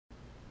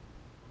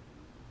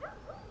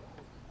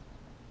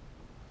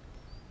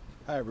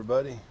Hi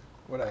everybody,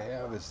 what I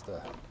have is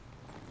the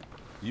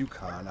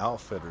Yukon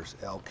Outfitters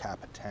El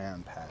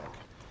Capitan pack,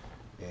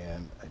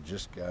 and I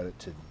just got it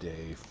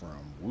today from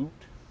Woot,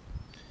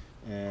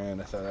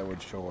 and I thought I would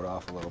show it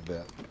off a little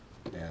bit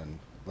and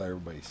let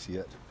everybody see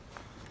it.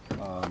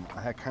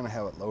 I kind of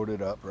have it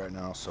loaded up right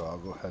now, so I'll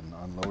go ahead and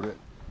unload it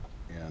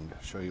and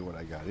show you what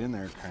I got in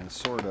there, kind of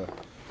sort of.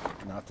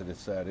 Not that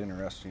it's that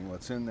interesting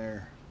what's in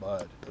there,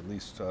 but at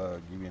least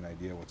give you an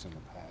idea what's in the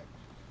pack.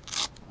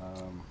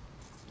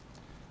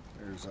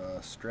 There's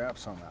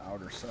straps on the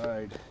outer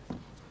side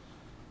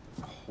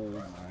to hold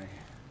my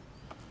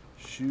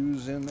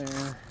shoes in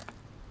there,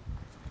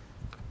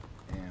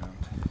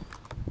 and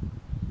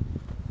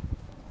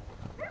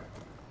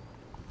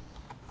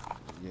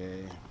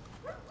yay.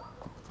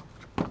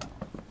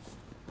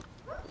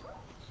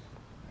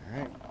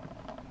 Alright.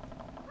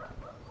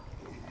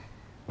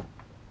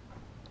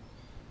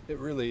 It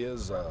really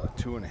is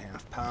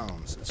 2.5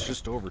 pounds. It's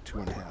just over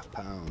 2.5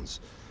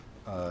 pounds.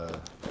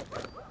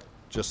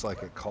 Just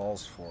like it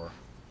calls for.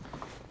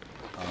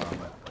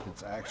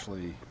 It's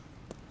actually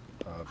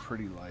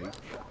pretty light.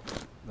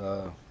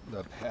 The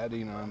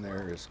padding on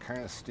there is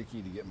kind of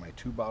sticky to get my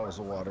 2 bottles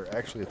of water.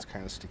 Actually, it's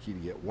kind of sticky to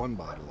get 1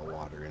 bottle of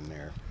water in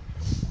there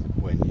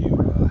when you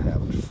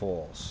have it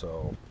full.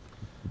 So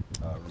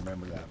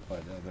remember that.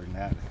 But other than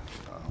that,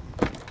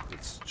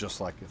 it's just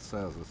like it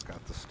says. It's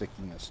got the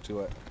stickiness to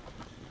it.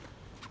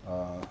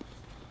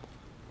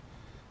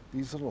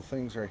 These little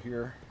things right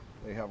here,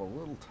 they have a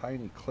little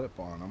tiny clip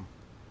on them.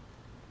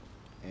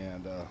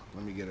 And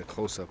let me get a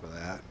close-up of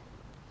that.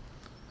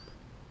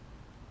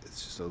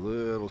 It's just a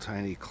little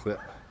tiny clip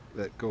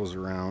that goes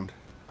around.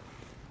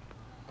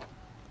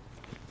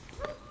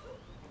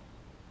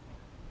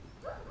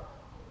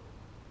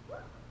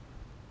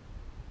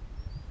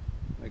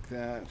 Like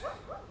that.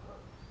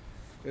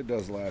 It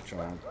does latch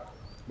on,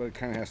 but it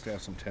kind of has to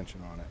have some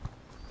tension on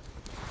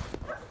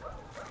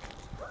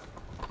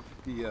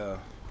it.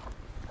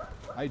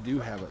 I do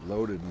have it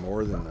loaded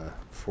more than the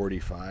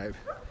 45,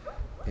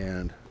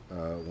 and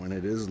when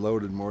it is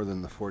loaded more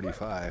than the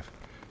 45,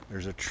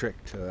 there's a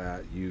trick to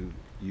that. You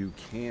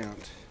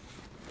can't.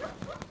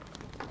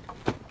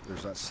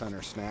 There's that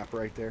center snap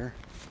right there,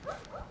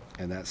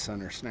 and that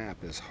center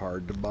snap is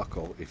hard to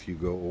buckle if you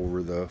go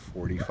over the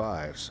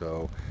 45.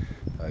 So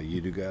you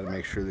do got to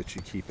make sure that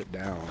you keep it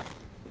down.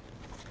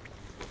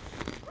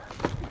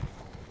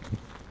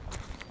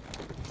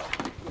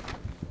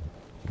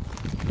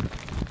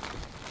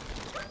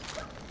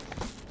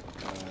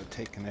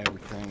 Taking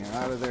everything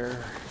out of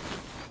there.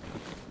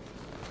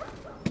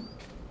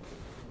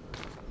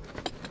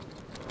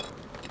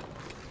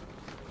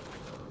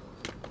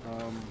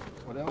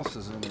 What else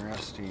is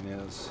interesting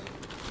is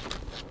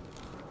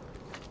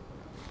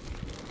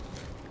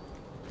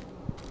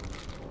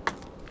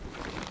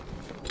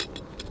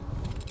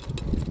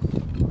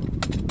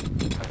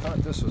I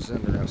thought this was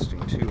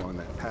interesting too on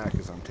that pack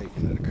as I'm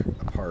taking it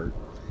apart.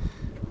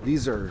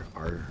 These are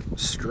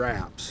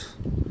straps,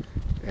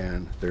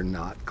 and they're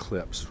not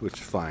clips,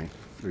 which is fine.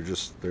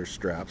 They're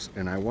straps,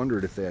 and I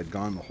wondered if they had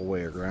gone the whole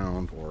way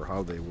around or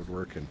how they would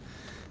work,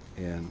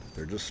 and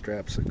they're just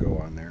straps that go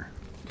on there.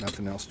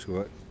 Nothing else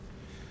to it.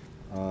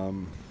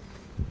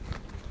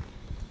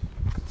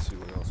 Let's see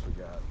what else we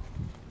got.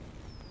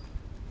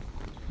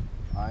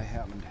 I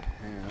happen to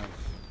have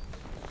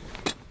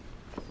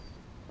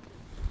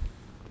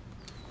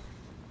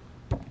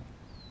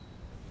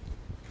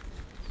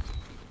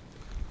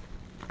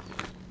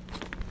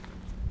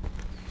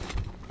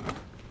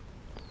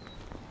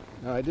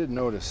now, I did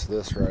notice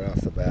this right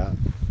off the bat.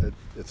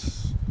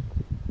 It's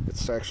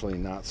actually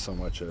not so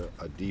much a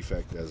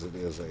defect as it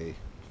is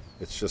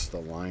it's just the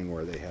line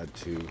where they had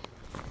to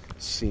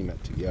seam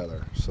it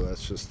together. So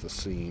that's just the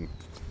seam.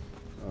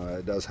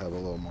 It does have a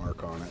little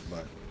mark on it,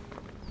 but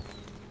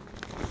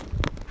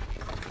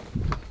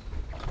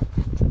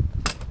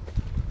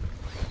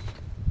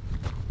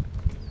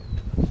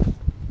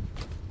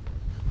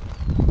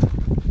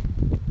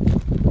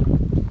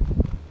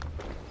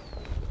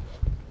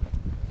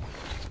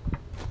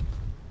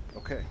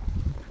okay.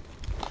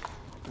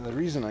 And the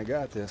reason I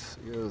got this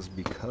is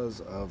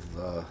because of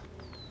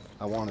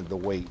I wanted the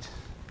weight.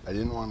 I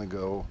didn't want to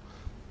go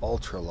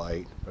ultra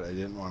light, but I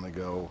didn't want to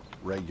go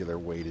regular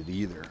weighted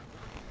either.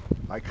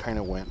 I kind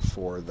of went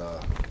for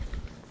the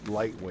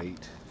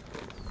lightweight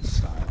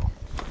style,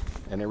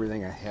 and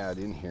everything I had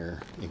in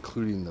here,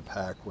 including the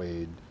pack,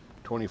 weighed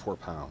 24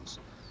 pounds.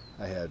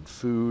 I had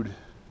food,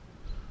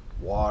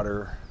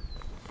 water,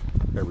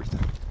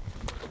 everything.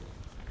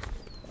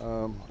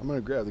 I'm going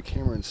to grab the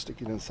camera and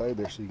stick it inside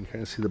there so you can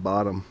kind of see the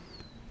bottom.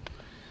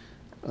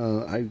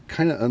 I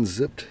kind of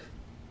unzipped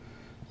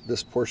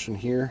this portion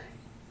here,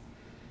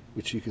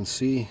 which you can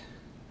see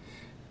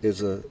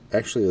is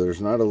actually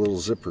there's not a little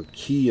zipper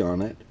key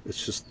on it.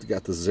 It's just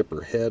got the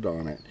zipper head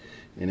on it,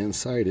 and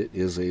inside it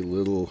is a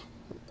little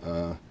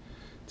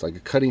it's like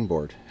a cutting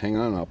board. Hang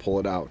on, I'll pull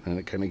it out, and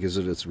it kind of gives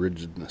it its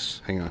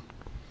rigidness. Hang on.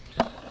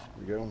 There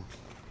we go.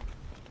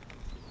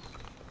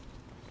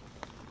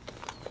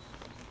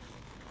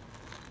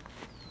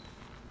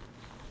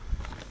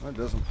 That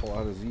doesn't pull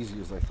out as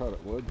easy as I thought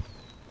it would.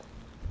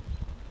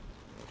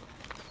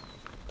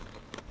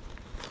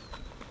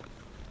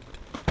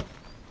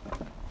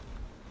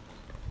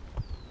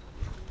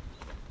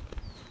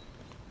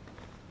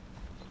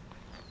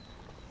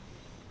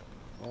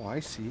 Oh, I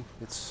see.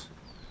 It's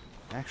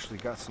actually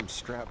got some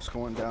straps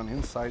going down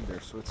inside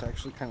there, so it's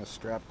actually kind of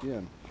strapped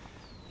in.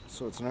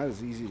 So it's not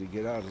as easy to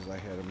get out as I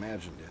had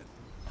imagined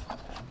it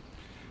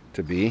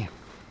to be.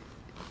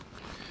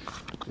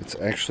 It's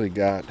actually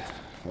got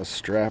a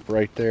strap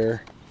right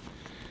there,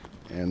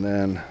 and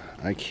then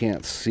I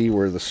can't see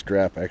where the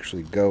strap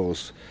actually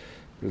goes,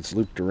 but it's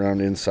looped around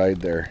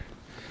inside there.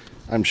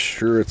 I'm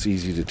sure it's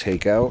easy to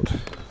take out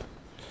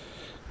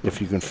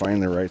if you can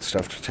find the right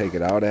stuff to take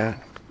it out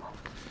at.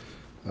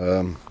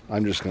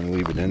 I'm just going to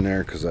leave it in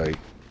there because I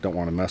don't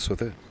want to mess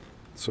with it.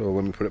 So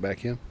let me put it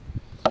back in.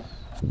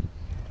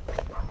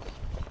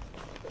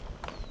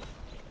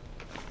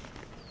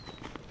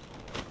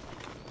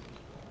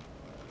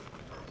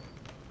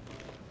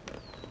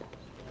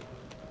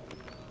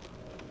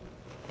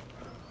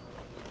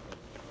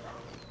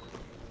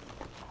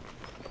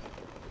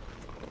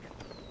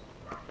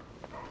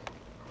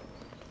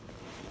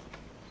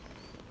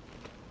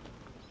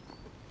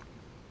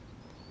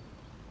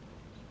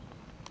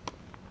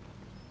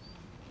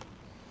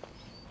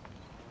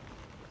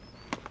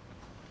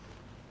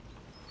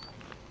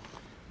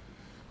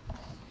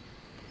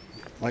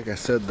 Like I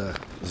said, the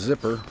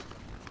zipper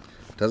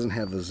doesn't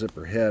have the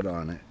zipper head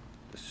on it,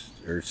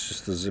 or it's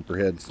just the zipper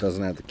head, it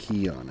doesn't have the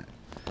key on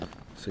it.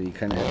 So you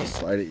kind of have to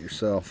slide it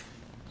yourself,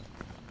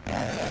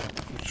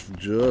 which is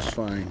just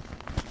fine.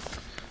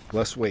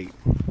 Less weight.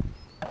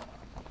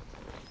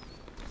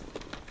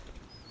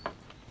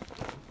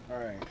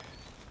 Alright.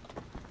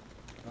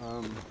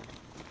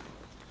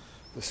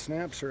 The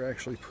snaps are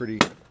actually pretty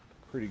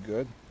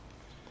good.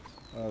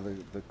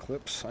 The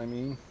clips, I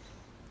mean.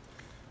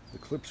 The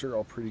clips are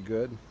all pretty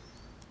good.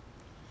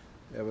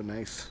 They have a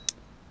nice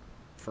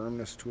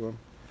firmness to them.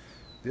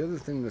 The other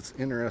thing that's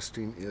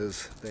interesting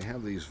is they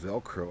have these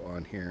Velcro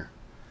on here,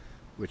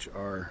 which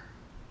are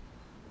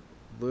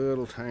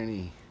little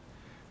tiny,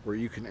 where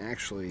you can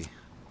actually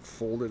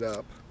fold it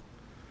up.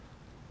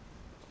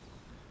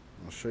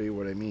 I'll show you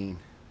what I mean.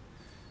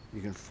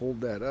 You can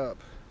fold that up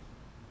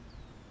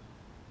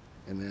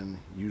and then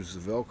use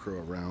the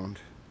Velcro around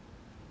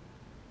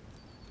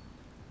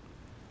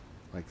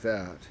like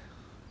that,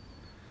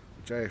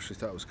 which I actually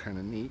thought was kind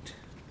of neat.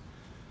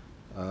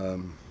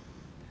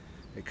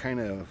 It kind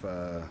of,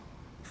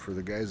 for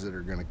the guys that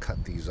are going to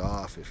cut these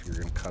off, if you're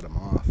going to cut them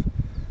off,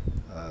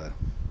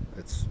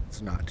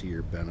 it's not to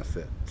your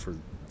benefit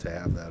to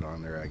have that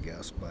on there, I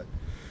guess. But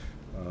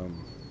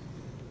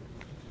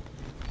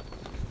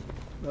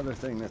another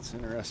thing that's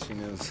interesting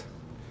is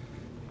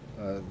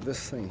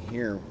this thing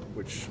here,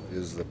 which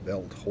is the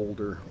belt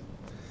holder,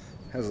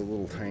 has a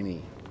little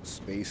tiny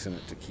space in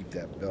it to keep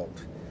that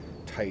belt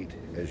tight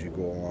as you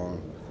go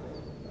along.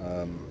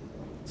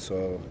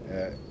 So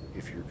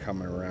if you're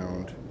coming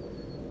around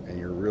and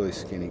you're a really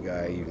skinny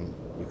guy, you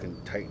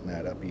can tighten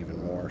that up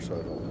even more so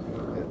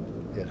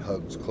it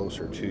hugs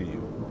closer to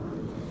you.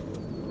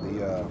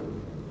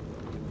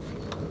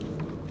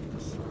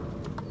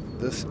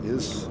 This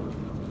is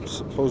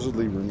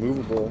supposedly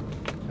removable,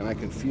 and I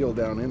can feel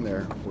down in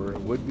there where it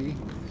would be.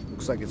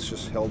 Looks like it's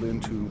just held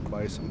into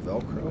by some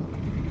Velcro.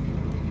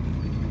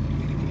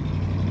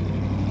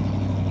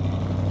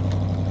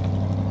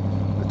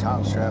 The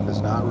top strap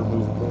is not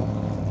removable.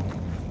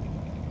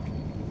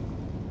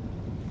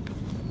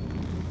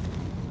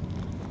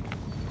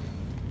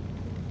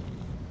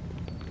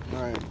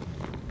 Alright,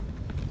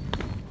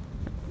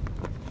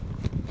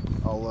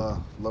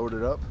 I'll load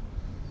it up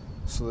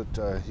so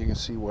that you can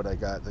see what I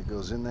got that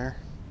goes in there.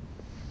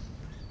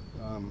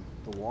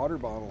 The water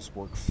bottles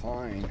work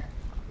fine,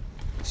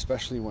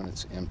 especially when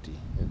it's empty.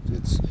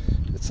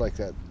 It's like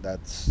that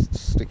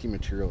sticky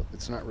material.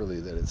 It's not really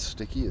that it's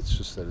sticky, it's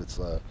just that it's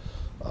a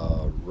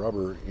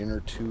rubber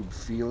inner tube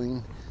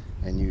feeling,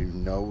 and you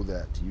know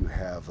that you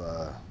have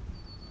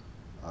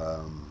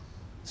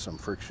some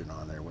friction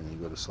on there when you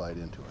go to slide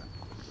into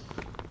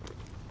it.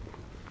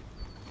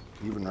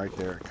 Even right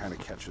there, it kind of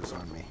catches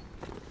on me.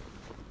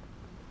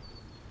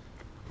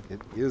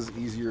 It is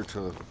easier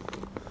to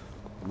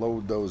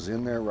load those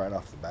in there right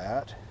off the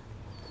bat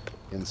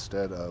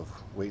instead of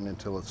waiting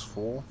until it's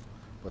full,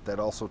 but that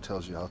also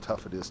tells you how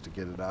tough it is to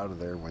get it out of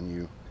there when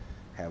you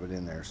have it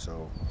in there.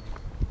 So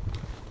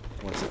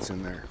once it's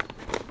in there,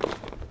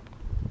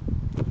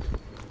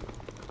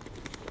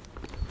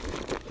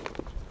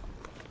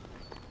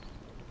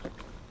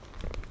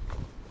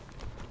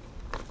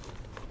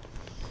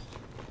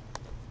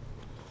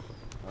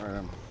 all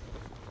right,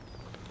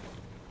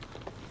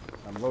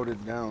 I'm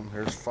loaded down.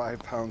 There's 5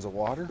 pounds of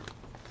water.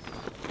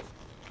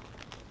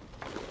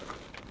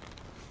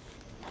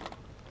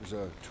 There's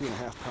a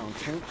 2.5 pound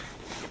tank.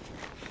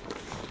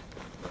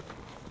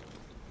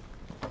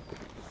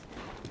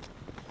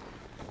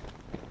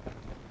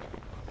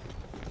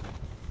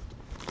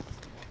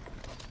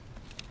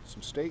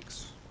 Some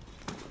stakes.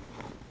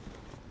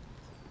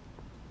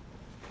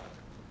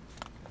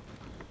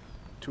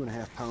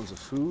 2.5 pounds of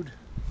food,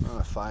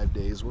 5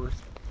 days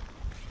worth.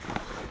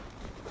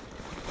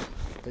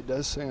 It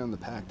does say on the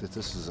pack that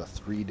this is a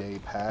 3-day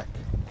pack,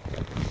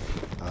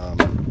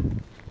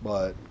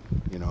 but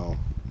you know,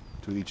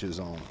 to each his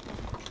own.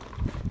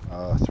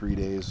 3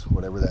 days,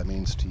 whatever that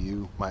means to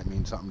you, might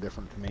mean something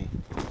different to me.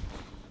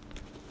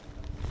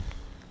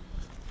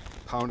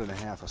 1.5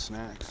 pounds of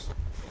snacks.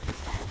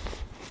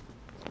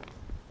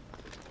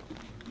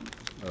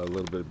 A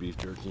little bit of beef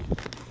jerky.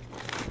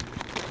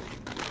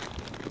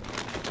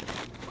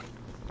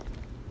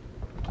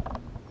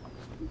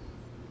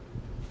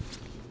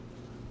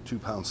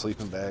 £2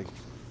 sleeping bag.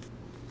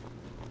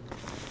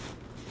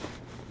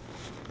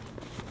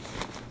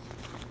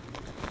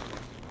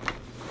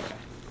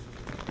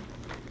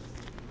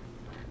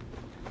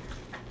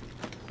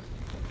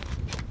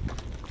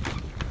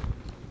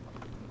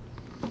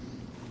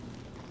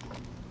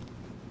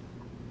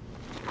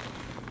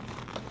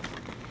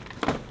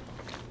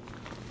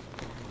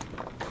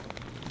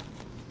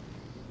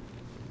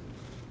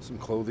 Some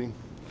clothing.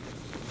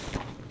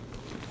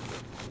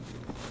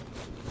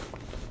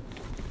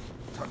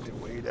 Tucked it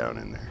way down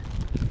in there.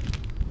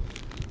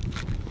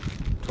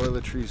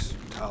 Toiletries,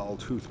 towel,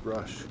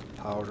 toothbrush,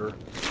 powder.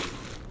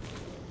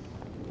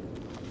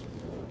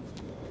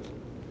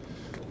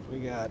 We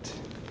got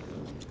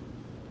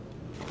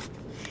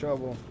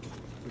shovel,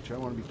 which I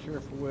want to be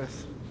careful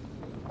with.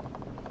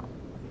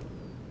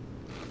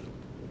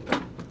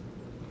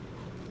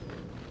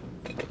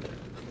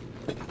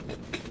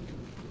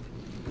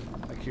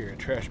 I carry a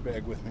trash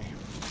bag with me.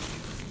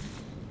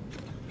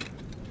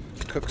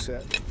 Cook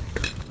set.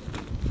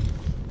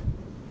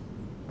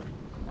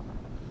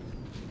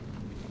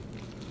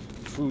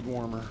 Food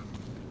warmer.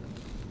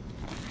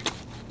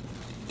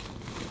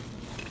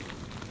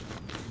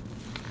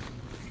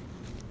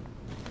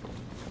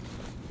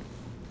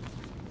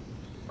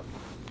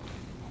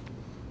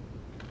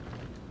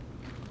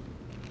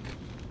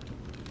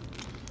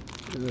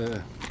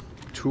 The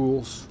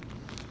tools,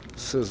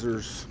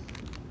 scissors,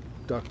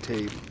 duct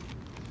tape,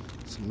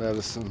 some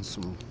medicine,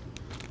 some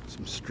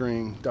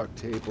string, duct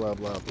tape, blah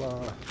blah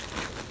blah.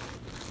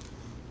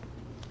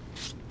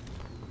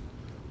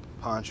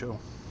 Poncho.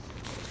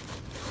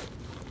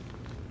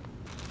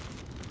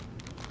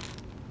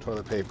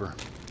 Toilet paper,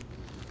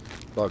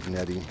 bug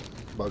netting,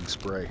 bug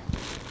spray.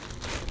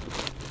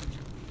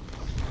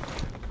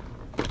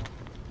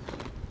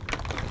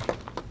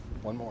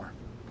 One more.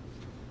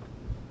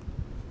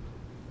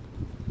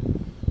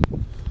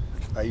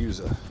 I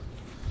use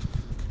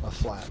a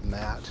flat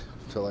mat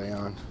to lay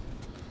on,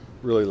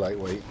 really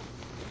lightweight.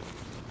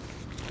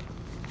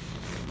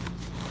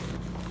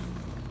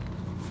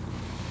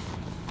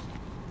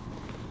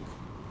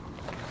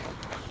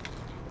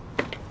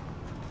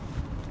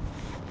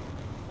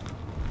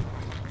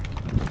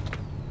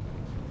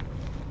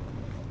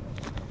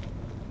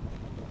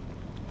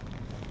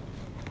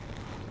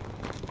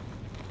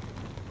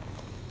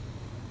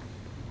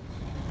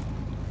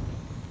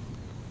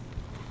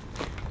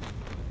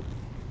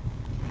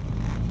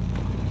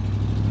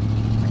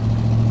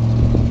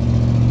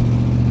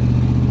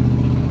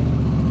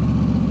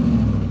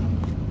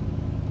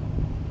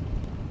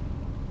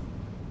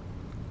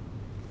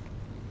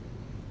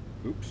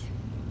 Oops,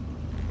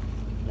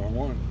 wrong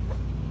one.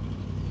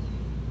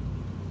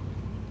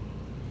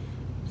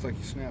 Looks like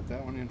you snapped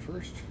that one in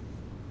first.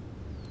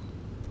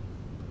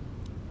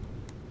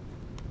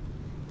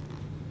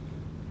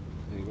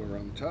 Then you go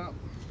around the top.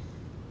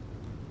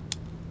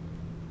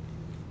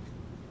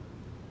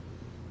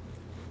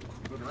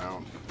 Flip it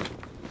around.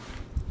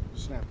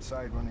 Snap the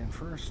side one in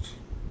first.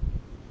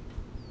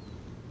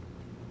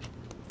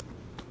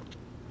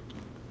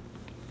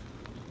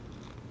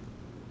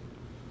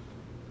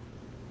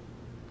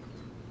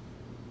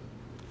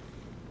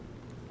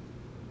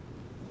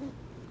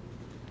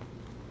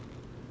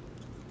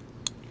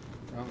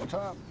 On the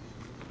top.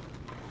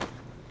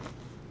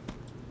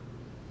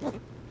 We're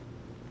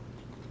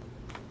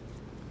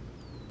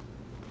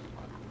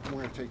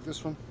going to take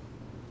this one,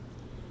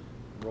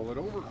 roll it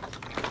over.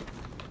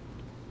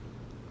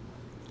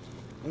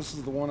 This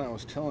is the one I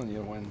was telling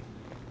you when,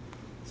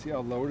 see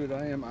how loaded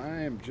I am?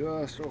 I am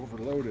just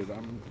overloaded.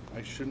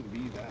 I shouldn't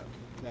be that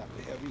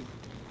heavy.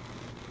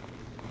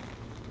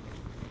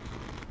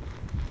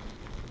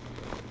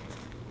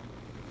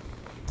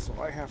 So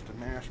I have to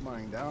mash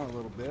mine down a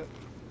little bit.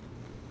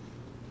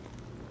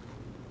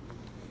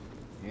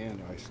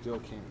 And I still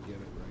can't get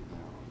it right now.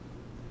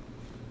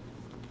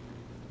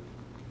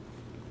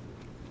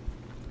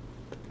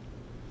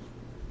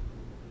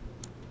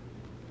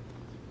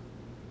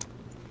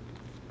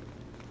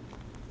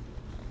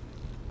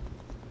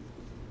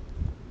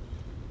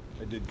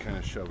 I did kind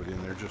of shove it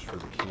in there just for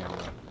the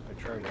camera. I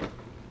tried to,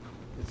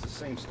 it's the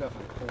same stuff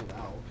I pulled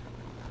out.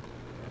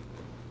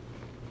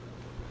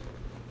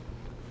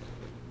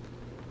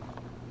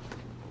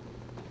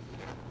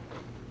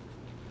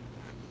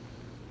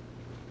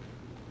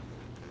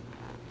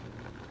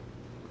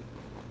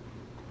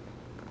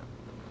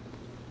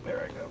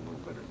 There, I got a little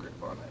bit of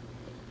grip on it.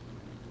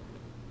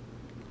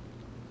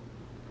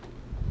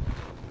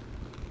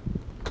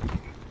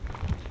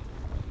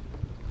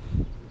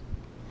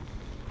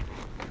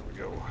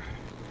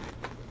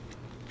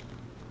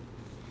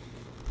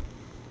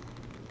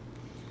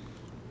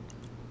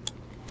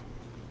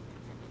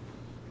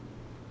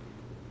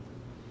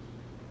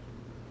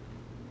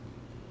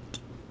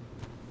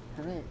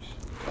 Alright.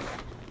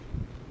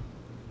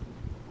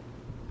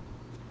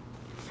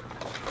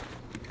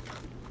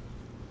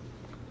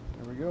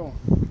 There we go.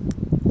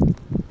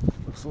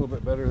 Looks a little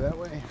bit better that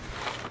way.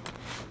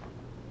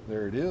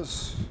 There it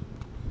is.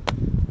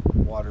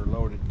 Water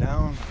loaded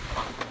down.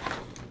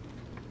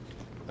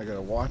 I got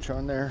a watch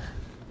on there.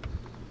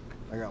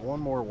 I got one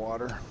more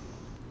water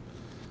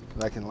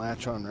that I can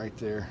latch on right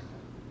there.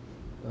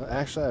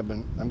 Actually,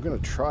 I'm going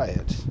to try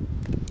it.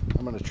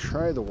 I'm going to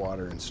try the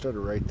water instead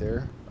of right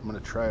there. I'm going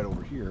to try it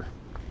over here.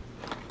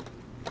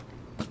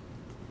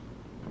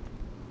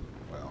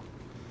 Well,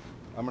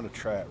 I'm going to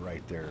try it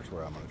right there is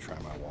where I'm going to try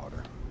my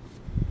water.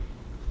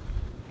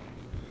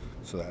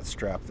 So that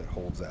strap that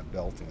holds that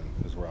belt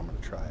in is where I'm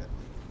going to try it.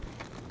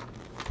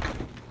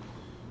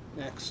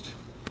 Next,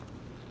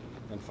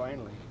 and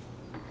finally,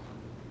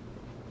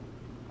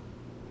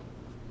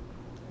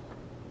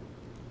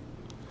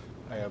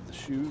 I have the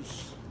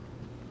shoes,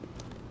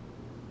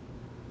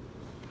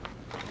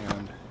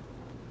 and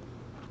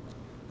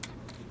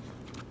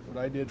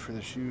what I did for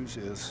the shoes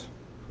is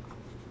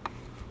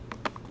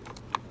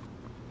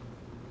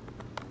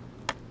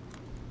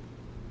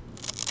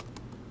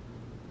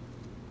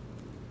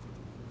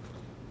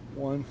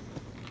one,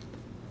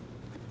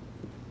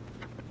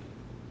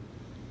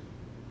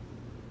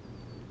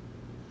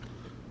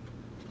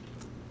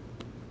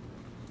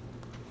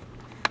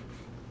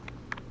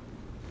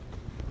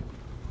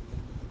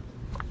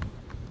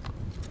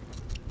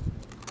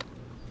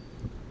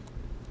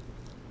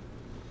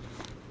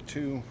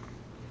 two,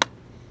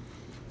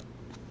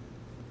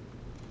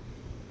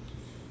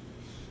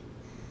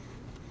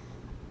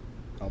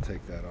 I'll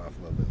take that off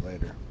a little bit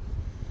later.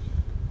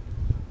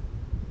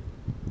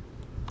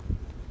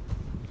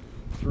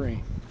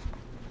 3.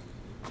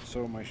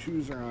 So my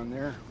shoes are on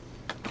there.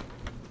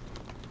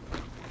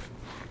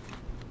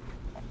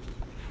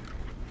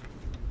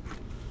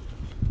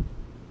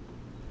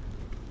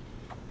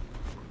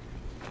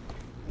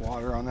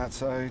 Water on that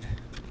side.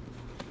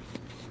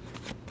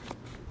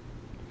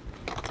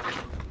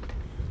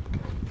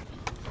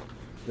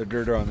 The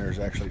dirt on there is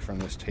actually from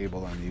this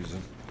table I'm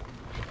using.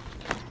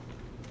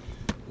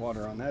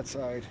 Water on that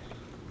side.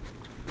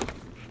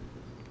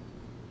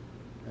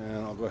 And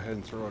I'll go ahead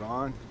and throw it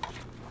on.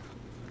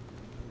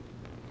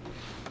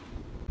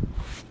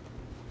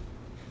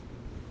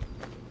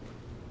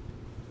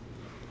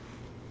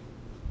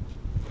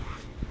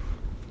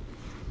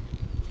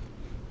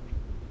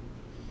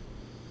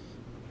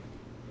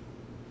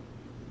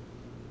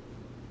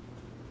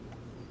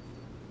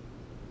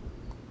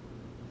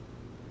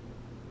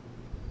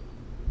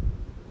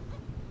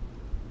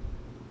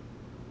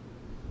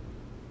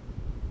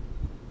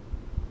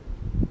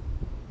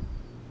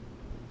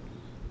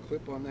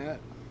 Clip on that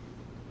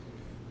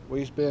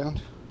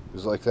waistband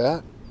is like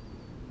that.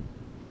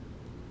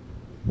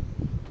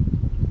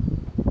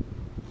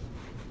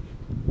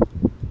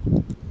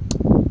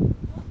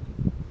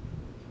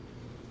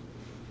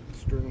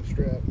 Sternum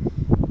strap.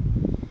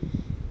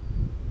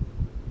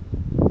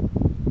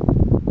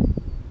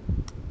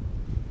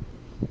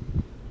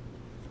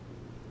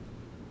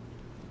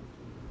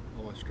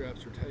 All my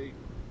straps are tight.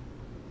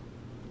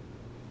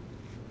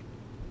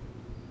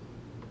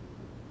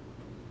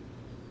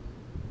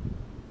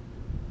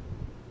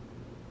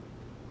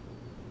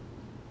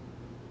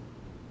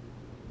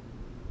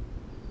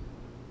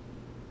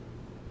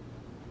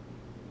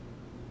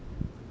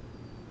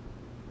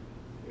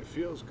 It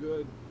feels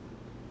good.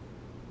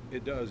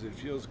 It does. It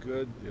feels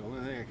good. The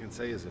only thing I can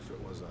say is if it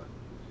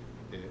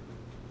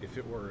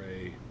were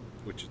a,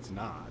 which it's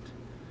not,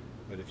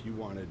 but if you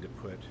wanted to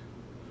put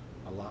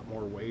a lot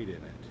more weight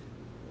in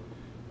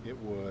it,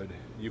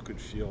 you could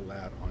feel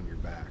that on your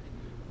back.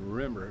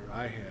 Remember,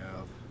 I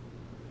have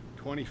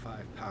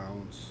 25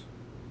 pounds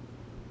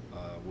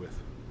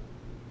with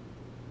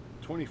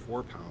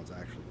 24 pounds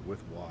actually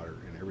with water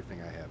and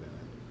everything I have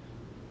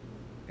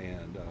in it.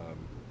 And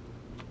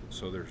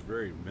so there's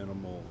very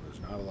minimal,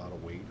 there's not a lot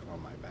of weight on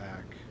my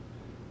back,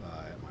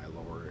 at my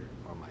lower,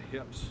 on my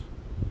hips.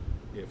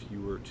 If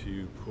you were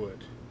to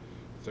put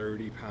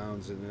 30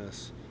 pounds in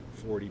this,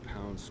 40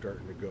 pounds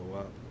starting to go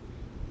up,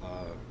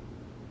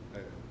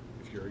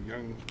 if you're a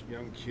young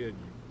kid,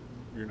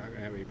 you're not going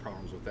to have any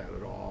problems with that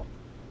at all.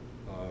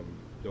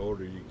 The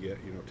older you get,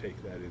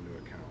 take that into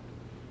account.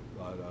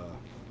 But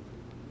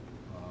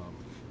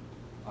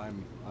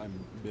I'm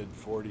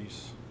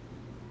mid-40s,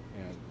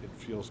 and it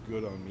feels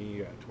good on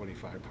me at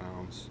 25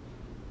 pounds.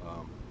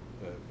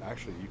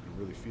 Actually, you can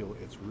really feel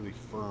it's really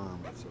firm.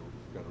 It's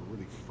got a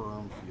really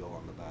firm feel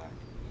on the back,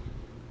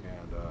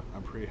 and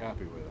I'm pretty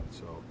happy with it.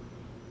 So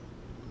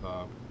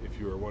if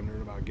you were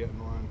wondering about getting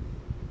one,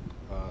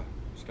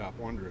 stop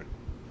wondering.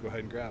 Go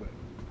ahead and grab it.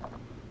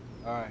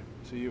 All right,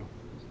 see you.